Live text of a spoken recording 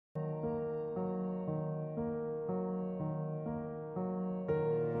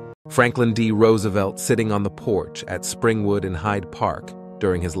Franklin D. Roosevelt sitting on the porch at Springwood in Hyde Park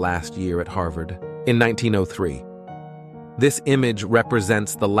during his last year at Harvard in 1903. This image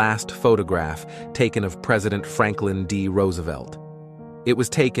represents the last photograph taken of President Franklin D. Roosevelt. It was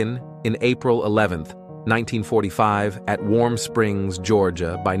taken in April 11, 1945, at Warm Springs,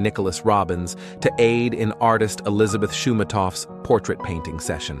 Georgia, by Nicholas Robbins to aid in artist Elizabeth Shumatoff's portrait painting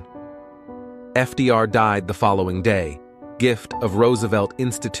session. FDR died the following day, gift of Roosevelt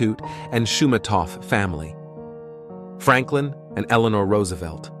Institute and Shumatoff family. Franklin and Eleanor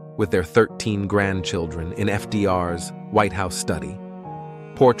Roosevelt, with their 13 grandchildren, in FDR's White House study.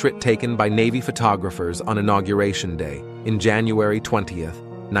 Portrait taken by Navy photographers on Inauguration Day in January 20th,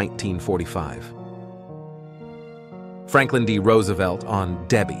 1945. Franklin D. Roosevelt on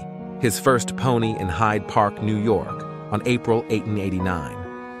Debbie, his first pony in Hyde Park, New York, on April 1889.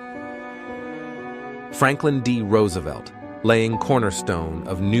 Franklin D. Roosevelt, laying cornerstone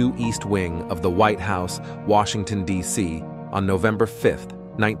of new East Wing of the White House, Washington, D.C., on November 5,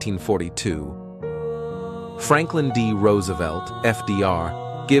 1942. Franklin D. Roosevelt,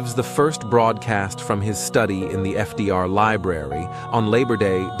 FDR, gives the first broadcast from his study in the FDR Library on Labor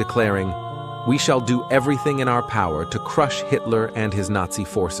Day, declaring, "We shall do everything in our power to crush Hitler and his Nazi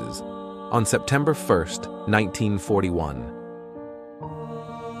forces," on September 1, 1941.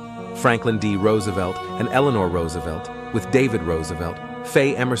 Franklin D. Roosevelt and Eleanor Roosevelt, with David Roosevelt,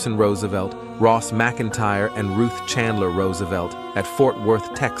 Faye Emerson Roosevelt, Ross McIntyre, and Ruth Chandler Roosevelt at Fort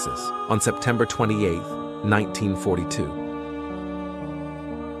Worth, Texas, on September 28, 1942.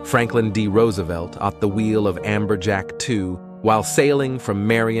 Franklin D. Roosevelt at the wheel of Amberjack II while sailing from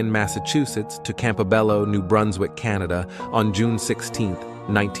Marion, Massachusetts to Campobello, New Brunswick, Canada, on June 16,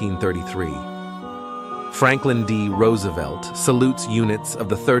 1933. Franklin D. Roosevelt salutes units of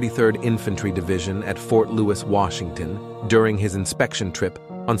the 33rd Infantry Division at Fort Lewis, Washington, during his inspection trip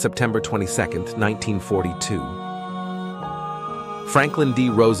on September 22, 1942. Franklin D.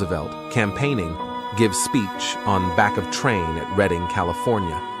 Roosevelt, campaigning, gives speech on back of train at Redding,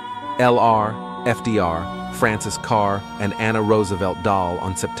 California. L.R., FDR, Francis Carr, and Anna Roosevelt Dahl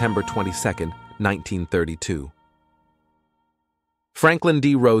on September 22, 1932. Franklin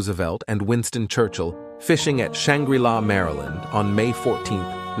D. Roosevelt and Winston Churchill fishing at Shangri-La, Maryland on May 14,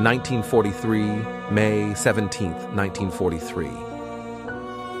 1943, May 17, 1943.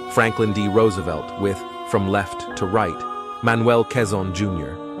 Franklin D. Roosevelt with, from left to right, Manuel Quezon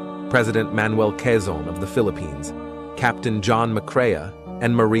Jr., President Manuel Quezon of the Philippines, Captain John McCrea,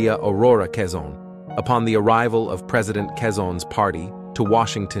 and Maria Aurora Quezon, upon the arrival of President Quezon's party to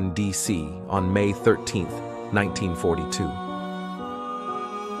Washington, D.C. on May 13, 1942.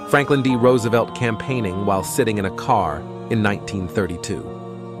 Franklin D. Roosevelt campaigning while sitting in a car in 1932.